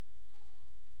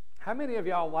How many of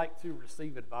y'all like to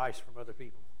receive advice from other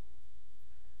people?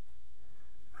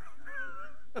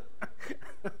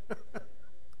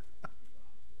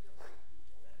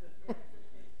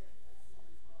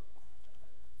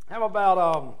 How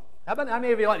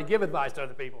many of you like to give advice to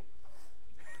other people?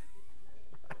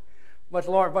 much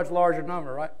larger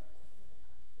number, right?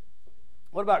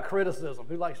 What about criticism?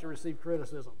 Who likes to receive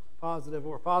criticism, positive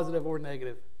or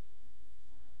negative?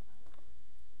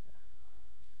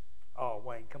 Oh,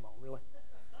 Wayne, come on, really?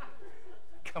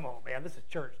 Come on, man, this is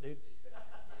church, dude.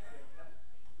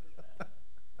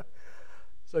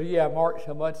 So yeah, Mark,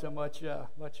 a much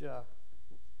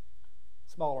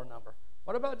smaller number.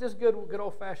 What about just good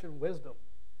old-fashioned wisdom?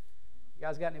 You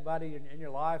guys got anybody in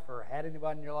your life, or had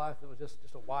anybody in your life that was just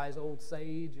a wise old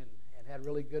sage and had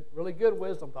really good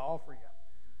wisdom to offer you?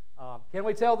 Can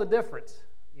we tell the difference?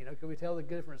 Can we tell the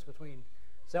difference between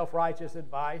self-righteous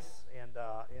advice and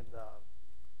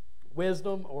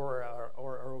wisdom, or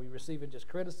are we receiving just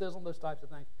criticism? Those types of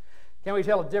things. Can we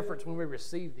tell a difference when we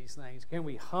receive these things? Can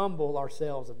we humble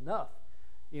ourselves enough,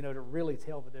 to really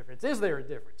tell the difference? Is there a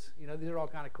difference? These are all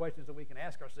kind of questions that we can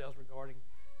ask ourselves regarding,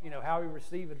 how we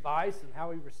receive advice and how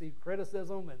we receive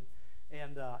criticism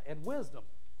and wisdom.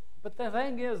 But the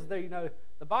thing is, the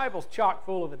Bible's chock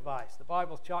full of advice. The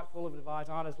Bible's chock full of advice.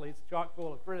 Honestly, it's chock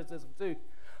full of criticism too.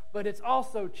 But it's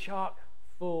also chock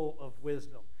full of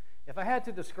wisdom. If I had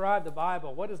to describe the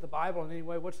Bible, what is the Bible in any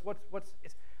way?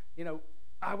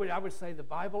 I would say the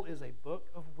Bible is a book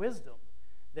of wisdom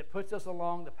that puts us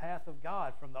along the path of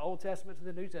God, from the Old Testament to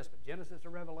the New Testament, Genesis to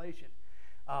Revelation.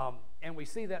 And we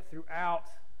see that throughout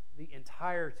the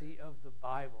entirety of the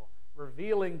Bible,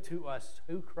 revealing to us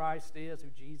who Christ is, who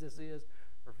Jesus is,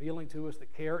 revealing to us the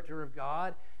character of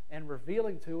God, and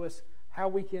revealing to us how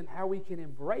we can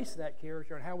embrace that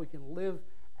character and how we can live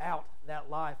out that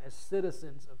life as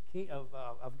citizens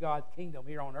of God's kingdom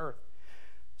here on earth.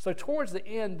 So towards the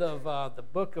end of the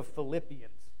book of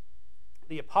Philippians,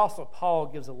 the Apostle Paul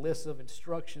gives a list of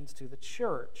instructions to the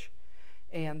church.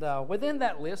 And within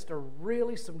that list are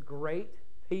really some great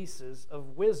pieces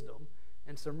of wisdom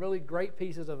and some really great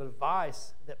pieces of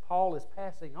advice that Paul is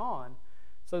passing on,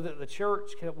 so that the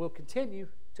church will continue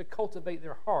to cultivate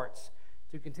their hearts,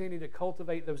 to continue to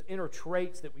cultivate those inner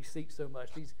traits that we seek so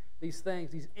much, these things,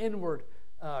 these inward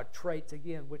traits,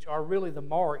 again, which are really the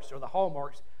marks or the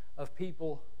hallmarks of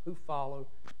people who follow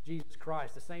Jesus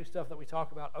Christ. The same stuff that we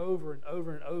talk about over and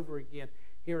over and over again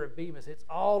here at Bemis. It's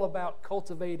all about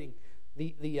cultivating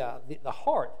the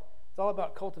heart. It's all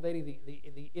about cultivating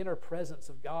the inner presence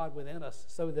of God within us,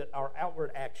 so that our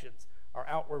outward actions, our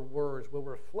outward words will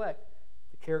reflect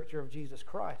the character of Jesus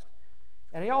Christ.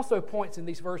 And he also points in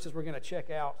these verses we're going to check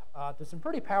out to some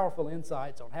pretty powerful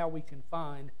insights on how we can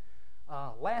find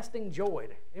lasting joy.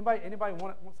 Anybody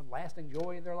want some lasting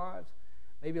joy in their lives?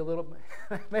 Maybe a little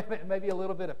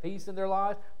bit of peace in their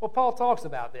lives. Well, Paul talks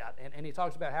about that, and he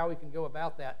talks about how we can go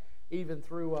about that even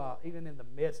in the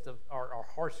midst of our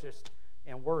harshest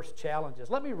and worst challenges.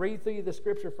 Let me read through you the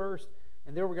scripture first,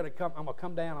 and then I'm going to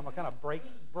come down. I'm going to kind of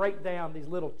break down these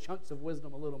little chunks of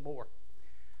wisdom a little more.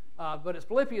 But it's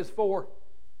Philippians 4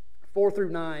 through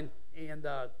 9, and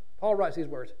Paul writes these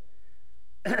words.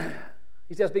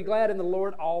 He says, "Be glad in the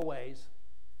Lord always.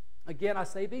 Again, I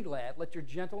say be glad. Let your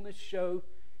gentleness show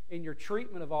in your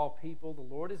treatment of all people. The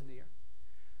Lord is near.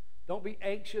 Don't be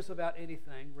anxious about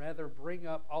anything. Rather, bring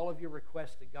up all of your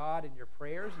requests to God in your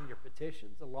prayers and your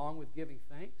petitions, along with giving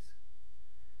thanks.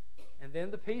 And then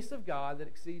the peace of God that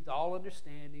exceeds all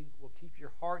understanding will keep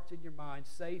your hearts and your minds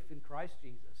safe in Christ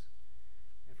Jesus.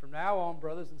 And from now on,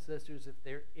 brothers and sisters,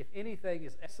 if anything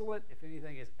is excellent, if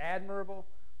anything is admirable,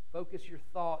 focus your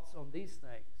thoughts on these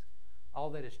things. All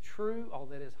that is true, all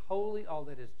that is holy, all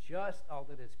that is just, all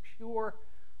that is pure,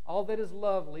 all that is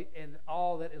lovely, and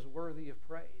all that is worthy of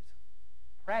praise.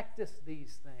 Practice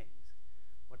these things.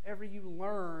 Whatever you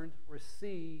learned,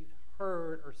 received,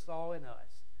 heard, or saw in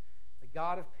us, the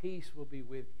God of peace will be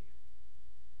with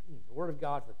you." The Word of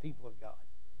God for the people of God.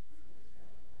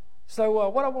 So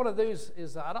what I want to do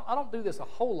is I don't do this a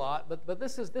whole lot, but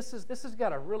this has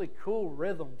got a really cool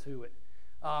rhythm to it.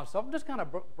 So I'm just kind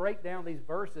of break down these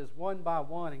verses one by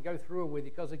one and go through them with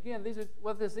you, because again,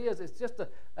 it's just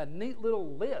a neat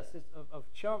little list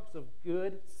of chunks of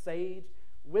good, sage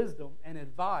wisdom and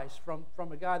advice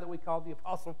from a guy that we call the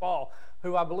Apostle Paul,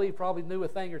 who I believe probably knew a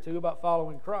thing or two about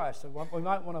following Christ. So we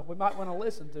might want to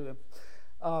listen to him.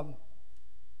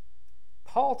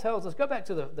 Paul tells us, go back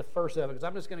to the first of it, because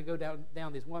I'm just going to go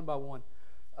down these one by one.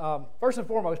 First and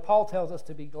foremost, Paul tells us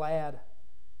to be glad,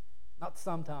 not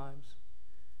sometimes,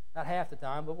 not half the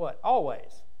time, but what?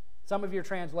 Always. Some of your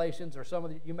translations, or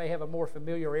you may have a more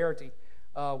familiarity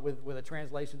with a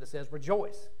translation that says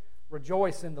rejoice.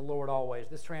 Rejoice in the Lord always.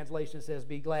 This translation says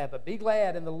be glad, but be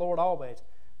glad in the Lord always.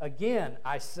 Again,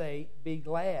 I say be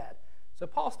glad. So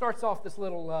Paul starts off this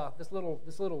little,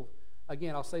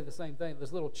 again, I'll say the same thing,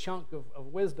 this little chunk of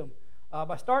wisdom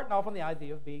by starting off on the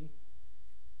idea of being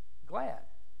glad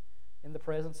in the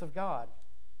presence of God,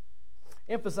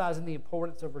 emphasizing the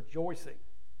importance of rejoicing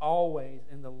always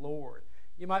in the Lord.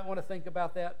 You might want to think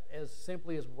about that as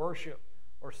simply as worship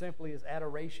or simply as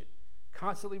adoration.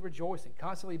 Constantly rejoicing,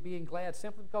 constantly being glad,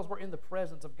 simply because we're in the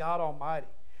presence of God Almighty.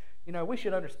 You know, we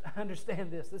should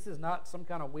understand this. This is not some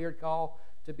kind of weird call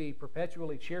to be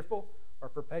perpetually cheerful or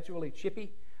perpetually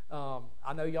chippy.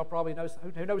 I know y'all probably know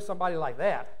who knows somebody like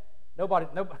that. Nobody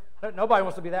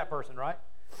wants to be that person, right?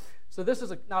 So this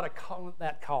is not a call,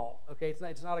 that call. Okay,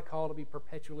 it's not a call to be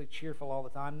perpetually cheerful all the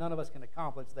time. None of us can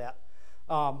accomplish that.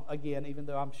 Again, even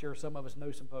though I'm sure some of us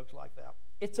know some folks like that.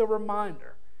 It's a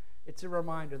reminder. It's a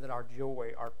reminder that our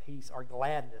joy, our peace, our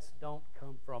gladness don't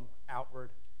come from outward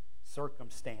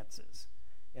circumstances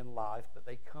in life, but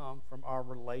they come from our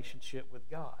relationship with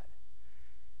God.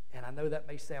 And I know that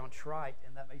may sound trite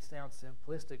and that may sound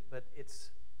simplistic, but it's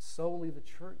solely the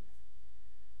truth.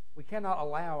 We cannot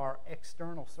allow our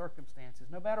external circumstances,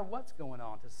 no matter what's going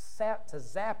on, to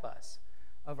zap us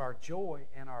of our joy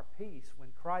and our peace when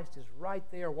Christ is right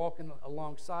there walking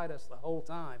alongside us the whole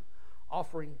time,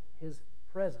 offering His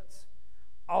presence,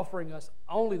 offering us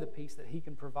only the peace that He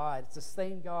can provide. It's the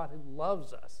same God who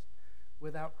loves us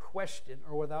without question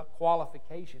or without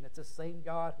qualification. It's the same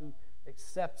God who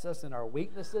accepts us in our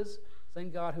weaknesses, the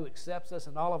same God who accepts us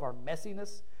in all of our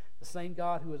messiness, the same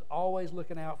God who is always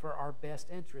looking out for our best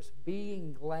interests.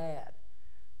 Being glad,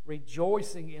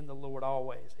 rejoicing in the Lord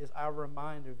always is our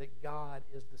reminder that God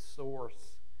is the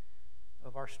source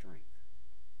of our strength.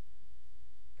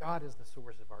 God is the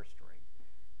source of our strength.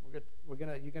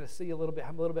 You're going to see a little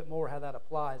bit more how that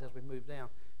applies as we move down.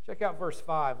 Check out verse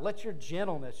 5. Let your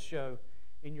gentleness show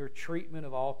in your treatment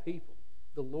of all people.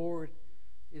 The Lord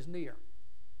is near.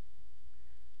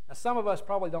 Now, some of us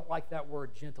probably don't like that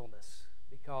word gentleness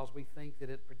because we think that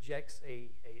it projects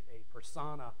a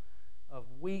persona of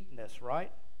weakness,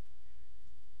 right?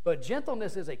 But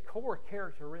gentleness is a core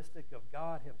characteristic of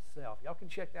God Himself. Y'all can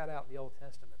check that out in the Old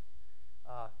Testament.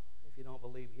 If you don't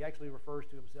believe, He actually refers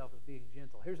to Himself as being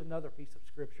gentle. Here's another piece of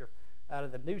scripture out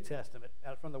of the New Testament,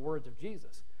 from the words of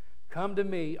Jesus. Come to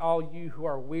me, all you who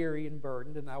are weary and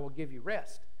burdened, and I will give you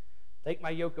rest. Take my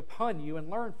yoke upon you and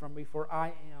learn from me, for I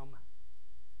am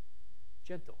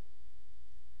gentle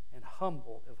and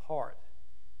humble of heart,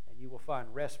 and you will find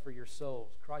rest for your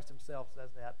souls. Christ Himself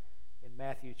says that in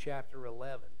Matthew chapter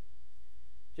 11.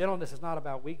 Gentleness is not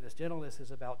about weakness. Gentleness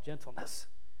is about gentleness.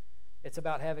 It's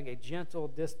about having a gentle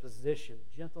disposition,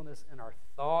 gentleness in our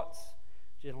thoughts,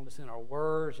 gentleness in our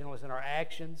words, gentleness in our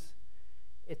actions.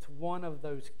 It's one of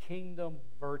those kingdom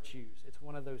virtues. It's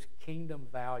one of those kingdom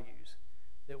values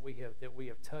that we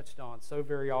have touched on so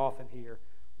very often here.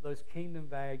 Those kingdom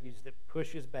values that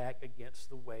pushes back against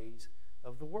the ways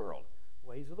of the world. The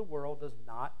ways of the world does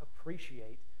not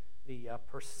appreciate the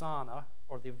persona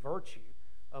or the virtue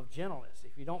of gentleness.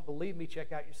 If you don't believe me,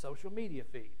 check out your social media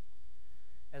feed.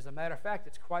 As a matter of fact,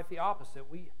 it's quite the opposite.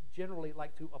 We generally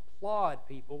like to applaud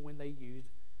people when they use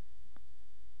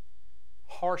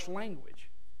harsh language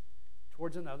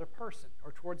towards another person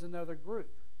or towards another group.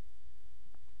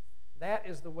 That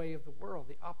is the way of the world.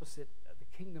 The opposite of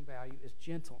the kingdom value is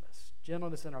gentleness.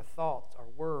 Gentleness in our thoughts, our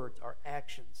words, our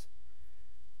actions,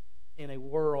 in a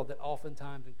world that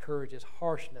oftentimes encourages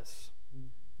harshness,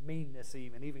 meanness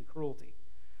even cruelty.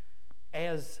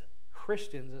 As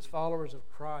Christians, as followers of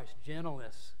Christ,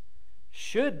 gentleness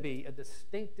should be a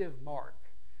distinctive mark.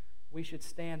 We should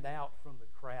stand out from the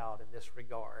crowd in this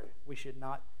regard. We should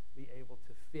not be able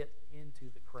to fit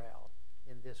into the crowd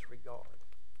in this regard.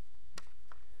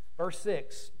 Verse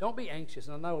 6, don't be anxious.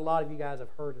 And I know a lot of you guys have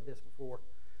heard of this before,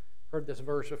 heard this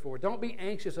verse before. Don't be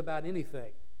anxious about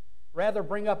anything. Rather,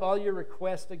 bring up all your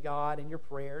requests to God and your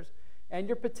prayers and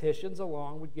your petitions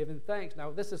along with giving thanks.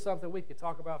 Now, this is something we could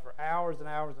talk about for hours and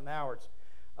hours and hours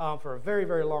for a very,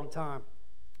 very long time.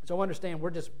 So understand,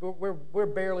 we're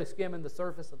barely skimming the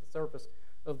surface of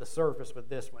the surface with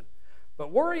this one.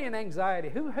 But worry and anxiety,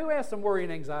 who has some worry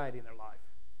and anxiety in their life?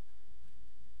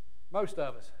 Most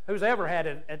of us. Who's ever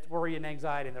had worry and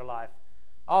anxiety in their life?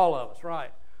 All of us,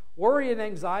 right. Worry and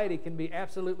anxiety can be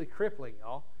absolutely crippling,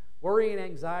 y'all. Worry and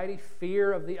anxiety,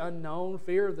 fear of the unknown,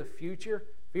 fear of the future,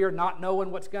 fear of not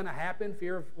knowing what's going to happen,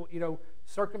 fear of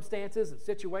circumstances and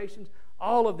situations.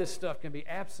 All of this stuff can be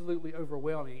absolutely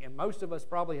overwhelming, and most of us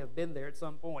probably have been there at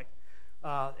some point.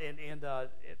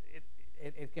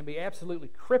 It can be absolutely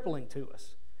crippling to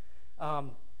us.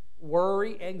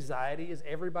 Worry, anxiety, as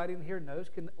everybody in here knows,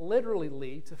 can literally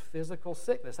lead to physical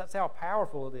sickness. That's how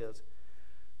powerful it is.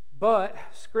 But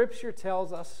Scripture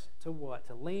tells us to what?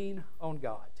 To lean on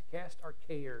God, to cast our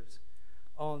cares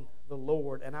on the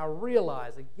Lord. And I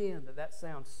realize, again, that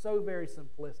sounds so very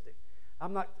simplistic.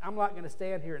 I'm not going to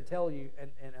stand here and tell you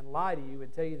and lie to you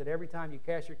and tell you that every time you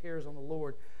cast your cares on the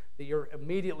Lord that you're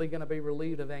immediately going to be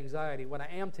relieved of anxiety. What I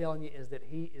am telling you is that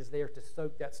He is there to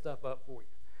soak that stuff up for you.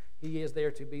 He is there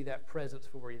to be that presence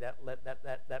for you,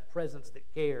 that presence that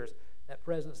cares, that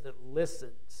presence that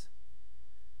listens.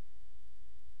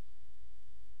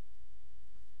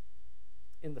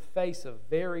 In the face of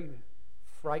very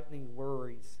frightening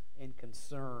worries and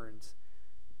concerns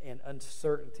and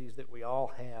uncertainties that we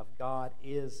all have, God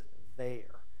is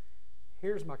there.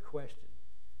 Here's my question.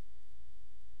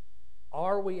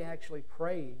 Are we actually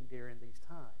praying during these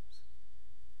times?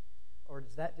 Or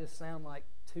does that just sound like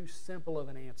too simple of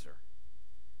an answer?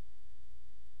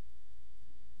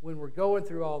 When we're going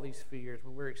through all these fears,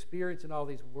 when we're experiencing all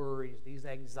these worries, these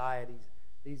anxieties,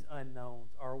 these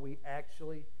unknowns, are we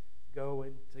actually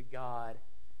going to God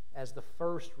as the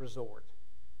first resort?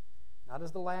 Not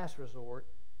as the last resort,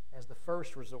 as the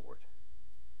first resort.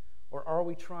 Or are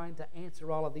we trying to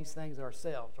answer all of these things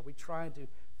ourselves? Are we trying to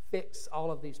fix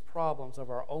all of these problems of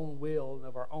our own will and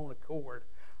of our own accord?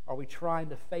 Are we trying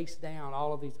to face down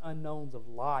all of these unknowns of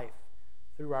life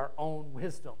through our own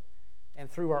wisdom and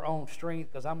through our own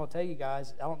strength? Because I'm going to tell you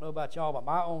guys, I don't know about y'all, but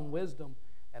my own wisdom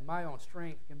and my own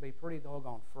strength can be pretty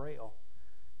doggone frail.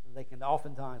 They can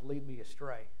oftentimes lead me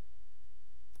astray.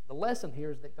 The lesson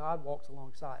here is that God walks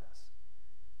alongside us.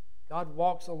 God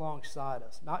walks alongside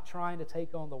us, not trying to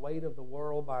take on the weight of the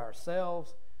world by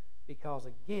ourselves, because,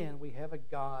 again, we have a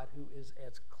God who is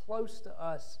as close to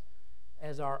us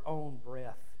as our own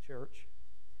breath, church.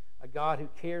 A God who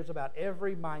cares about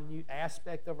every minute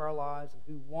aspect of our lives and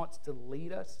who wants to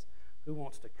lead us, who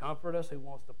wants to comfort us, who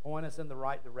wants to point us in the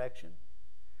right direction.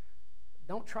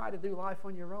 Don't try to do life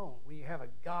on your own when you have a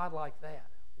God like that.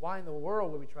 Why in the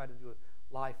world would we try to do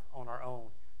life on our own,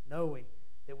 knowing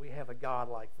that we have a God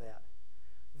like that?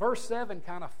 Verse 7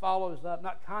 kind of follows up,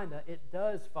 not kind of, it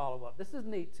does follow up. This is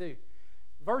neat too.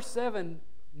 Verse 7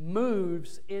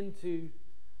 moves into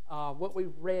what we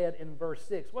read in verse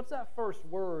 6. What's that first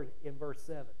word in verse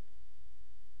 7?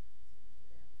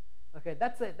 Okay,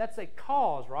 that's a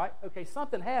cause, right? Okay,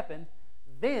 something happened,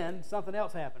 then something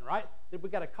else happened, right? We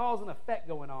got a cause and effect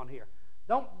going on here.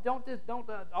 Don't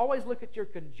always look at your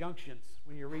conjunctions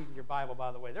when you're reading your Bible,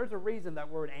 by the way. There's a reason that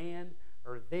word and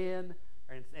or then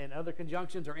and other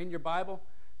conjunctions are in your Bible,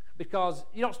 because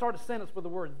you don't start a sentence with the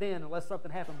word then unless something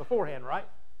happened beforehand, right?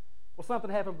 Well, something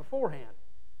happened beforehand.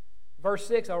 Verse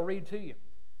 6, I'll read to you.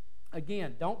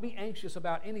 Again, don't be anxious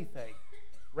about anything.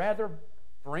 Rather,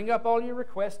 bring up all your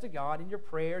requests to God in your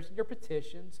prayers and your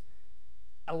petitions,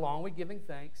 along with giving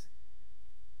thanks.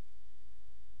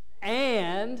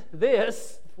 And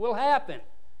this will happen.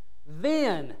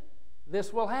 Then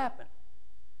this will happen.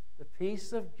 The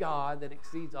peace of God that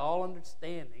exceeds all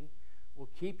understanding will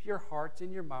keep your hearts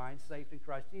and your minds safe in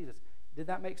Christ Jesus. Did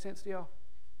that make sense to y'all?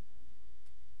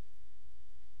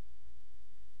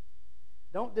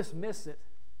 Don't dismiss it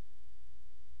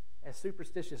as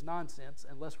superstitious nonsense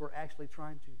unless we're actually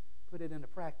trying to put it into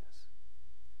practice.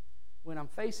 When I'm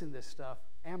facing this stuff,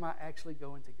 am I actually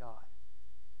going to God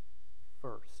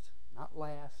first? Not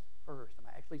last, first. Am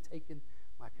I actually taking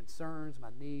my concerns, my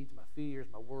needs, my fears,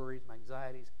 my worries, my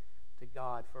anxieties to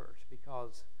God first?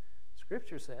 Because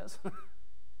Scripture says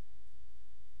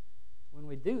when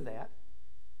we do that,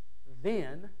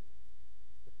 then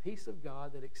the peace of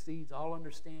God that exceeds all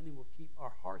understanding will keep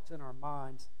our hearts and our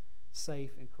minds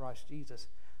safe in Christ Jesus.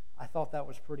 I thought that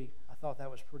was pretty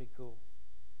cool.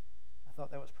 I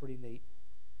thought that was pretty neat.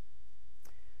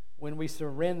 When we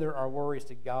surrender our worries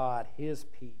to God, His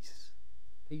peace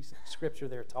that Scripture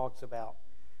there talks about,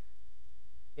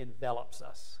 envelops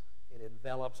us. It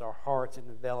envelops our hearts, it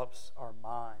envelops our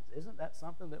minds. Isn't that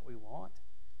something that we want?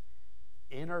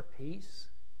 Inner peace,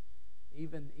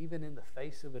 even in the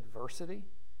face of adversity.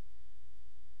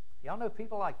 Y'all know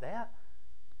people like that?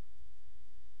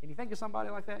 Can you think of somebody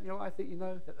like that in your life that you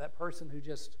know? That person who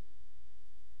just,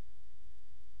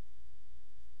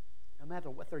 no matter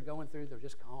what they're going through, they're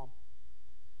just calm.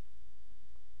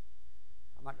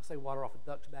 I'm not going to say water off a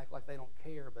duck's back like they don't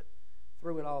care, but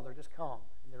through it all, they're just calm,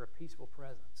 and they're a peaceful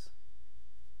presence.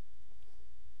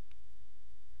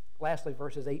 Lastly,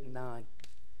 verses 8 and 9.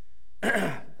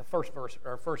 The first verse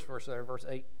there, verse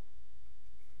 8.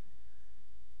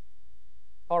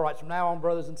 Paul writes, from now on,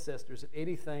 brothers and sisters, if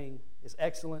anything is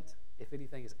excellent, if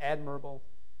anything is admirable,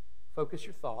 focus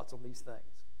your thoughts on these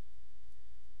things.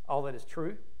 all that is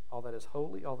true, all that is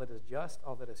holy, all that is just,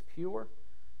 all that is pure,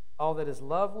 all that is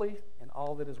lovely, and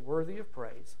all that is worthy of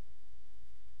praise.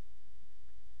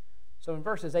 So in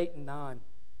verses 8 and 9,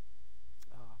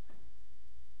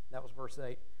 that was verse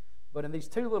 8. But in these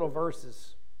two little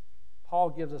verses, Paul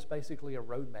gives us basically a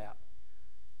roadmap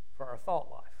for our thought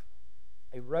life.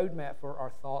 A roadmap for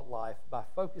our thought life by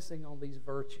focusing on these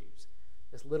virtues,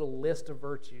 this little list of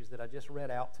virtues that I just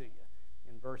read out to you.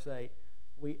 In verse 8,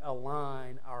 we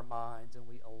align our minds and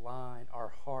we align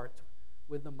our hearts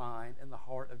with the mind and the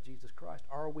heart of Jesus Christ.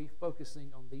 Are we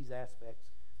focusing on these aspects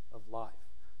of life?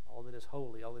 All that is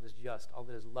holy, all that is just, all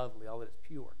that is lovely, all that is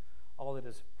pure, all that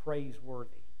is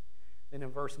praiseworthy. Then in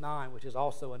verse 9, which is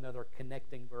also another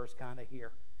connecting verse kind of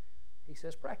here, he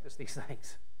says, practice these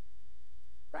things.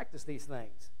 Practice these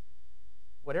things.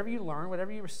 Whatever you learn,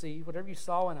 whatever you receive, whatever you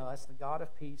saw in us, the God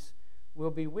of peace will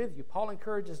be with you. Paul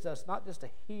encourages us not just to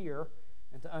hear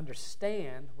and to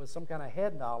understand with some kind of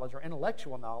head knowledge or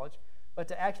intellectual knowledge, but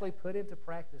to actually put into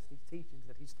practice these teachings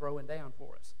that he's throwing down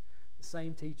for us. The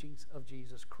same teachings of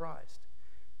Jesus Christ.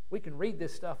 We can read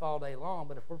this stuff all day long,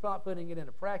 but if we're not putting it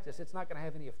into practice, it's not going to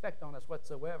have any effect on us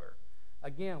whatsoever.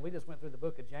 Again, we just went through the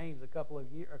book of James a couple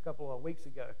of weeks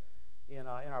ago in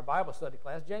our Bible study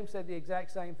class. James said the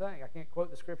exact same thing. I can't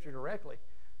quote the scripture directly,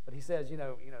 but he says,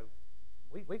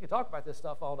 we can talk about this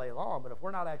stuff all day long, but if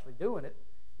we're not actually doing it,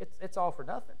 it's all for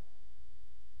nothing.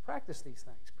 Practice these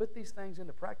things. Put these things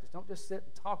into practice. Don't just sit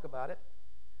and talk about it.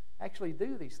 Actually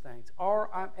do these things. Or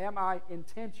am I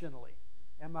intentionally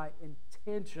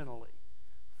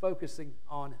focusing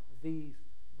on these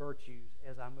virtues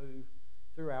as I move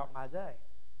throughout my day?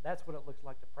 That's what it looks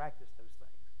like to practice those things.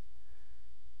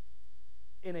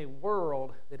 In a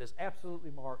world that is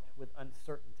absolutely marked with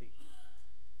uncertainty,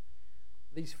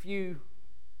 these few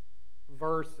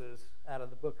verses out of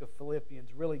the book of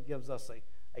Philippians really gives us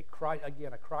a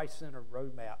Christ-centered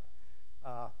roadmap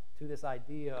to this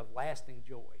idea of lasting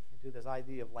joy, and to this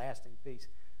idea of lasting peace.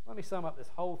 Let me sum up this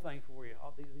whole thing for you,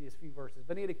 all these few verses.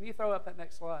 Benita, can you throw up that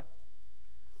next slide?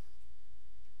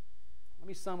 Let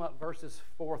me sum up verses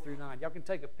 4 through 9. Y'all can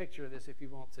take a picture of this if you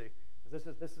want to. This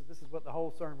is what the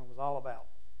whole sermon was all about.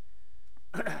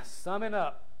 Summing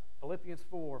up, Philippians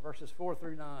 4, verses 4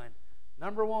 through 9.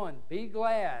 Number 1, be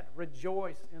glad,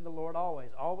 rejoice in the Lord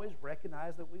always. Always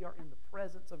recognize that we are in the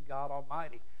presence of God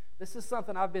Almighty. This is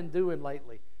something I've been doing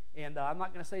lately. And I'm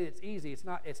not going to say it's easy. It's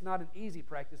not an easy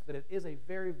practice, but it is a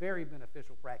very, very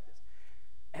beneficial practice.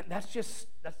 And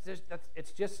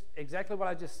it's just exactly what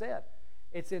I just said.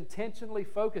 It's intentionally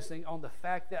focusing on the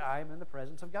fact that I am in the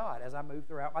presence of God as I move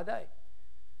throughout my day.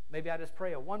 Maybe I just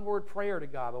pray a one-word prayer to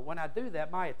God, but when I do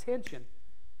that, my attention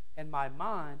and my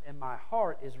mind and my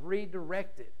heart is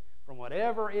redirected from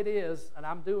whatever it is that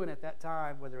I'm doing at that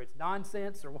time, whether it's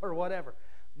nonsense or whatever.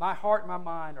 My heart and my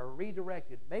mind are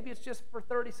redirected. Maybe it's just for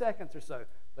 30 seconds or so,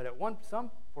 but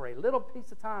for a little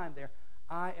piece of time there,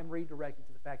 I am redirected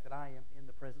to the fact that I am in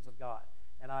the presence of God,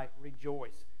 and I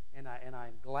rejoice, and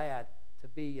I'm glad to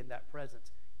be in that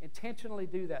presence. Intentionally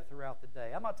do that throughout the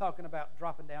day. I'm not talking about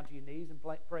dropping down to your knees and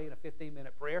praying a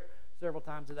 15-minute prayer several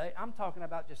times a day. I'm talking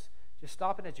about just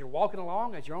stopping as you're walking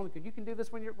along, as you're on. You can do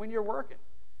this when you're working.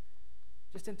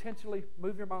 Just intentionally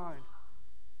move your mind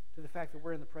to the fact that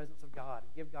we're in the presence of God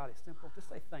and give God a simple, just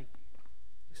say thank you.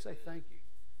 Just say thank you.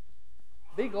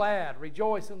 Be glad,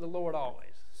 rejoice in the Lord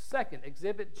always. Second,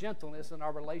 exhibit gentleness in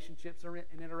our relationships and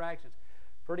interactions.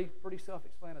 Pretty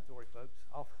self-explanatory, folks.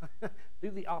 Do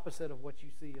the opposite of what you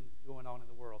see going on in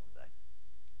the world today.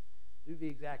 Do the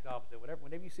exact opposite.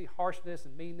 Whenever you see harshness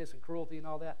and meanness and cruelty and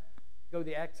all that, go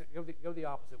the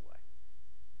opposite way.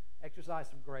 Exercise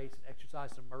some grace and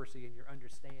exercise some mercy in your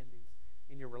understandings,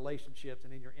 in your relationships,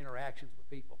 and in your interactions with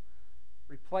people.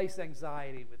 Replace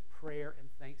anxiety with prayer and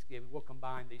thanksgiving. We'll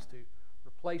combine these two.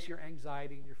 Replace your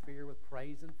anxiety and your fear with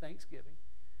praise and thanksgiving.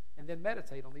 And then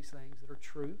meditate on these things that are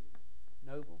true,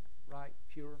 noble, right,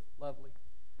 pure, lovely,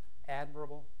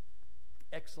 admirable,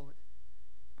 excellent,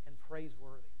 and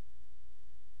praiseworthy.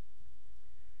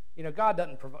 God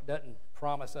doesn't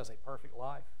promise us a perfect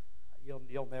life.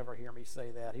 You'll never hear me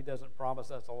say that. He doesn't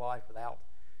promise us a life without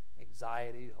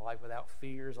anxiety, a life without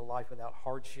fears, a life without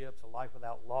hardships, a life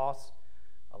without loss,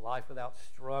 a life without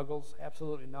struggles.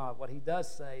 Absolutely not. What he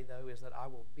does say, though, is that I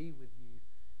will be with you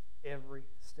every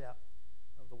step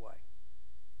of the way,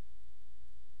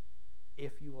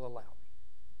 if you will allow me.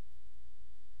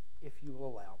 If you will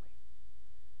allow me.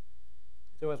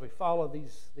 So as we follow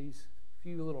these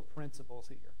few little principles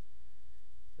here,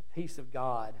 the peace of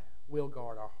God will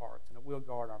guard our hearts and it will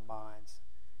guard our minds.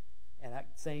 And that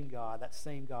same God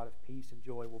of peace and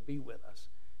joy will be with us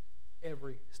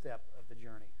every step of the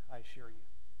journey, I assure you.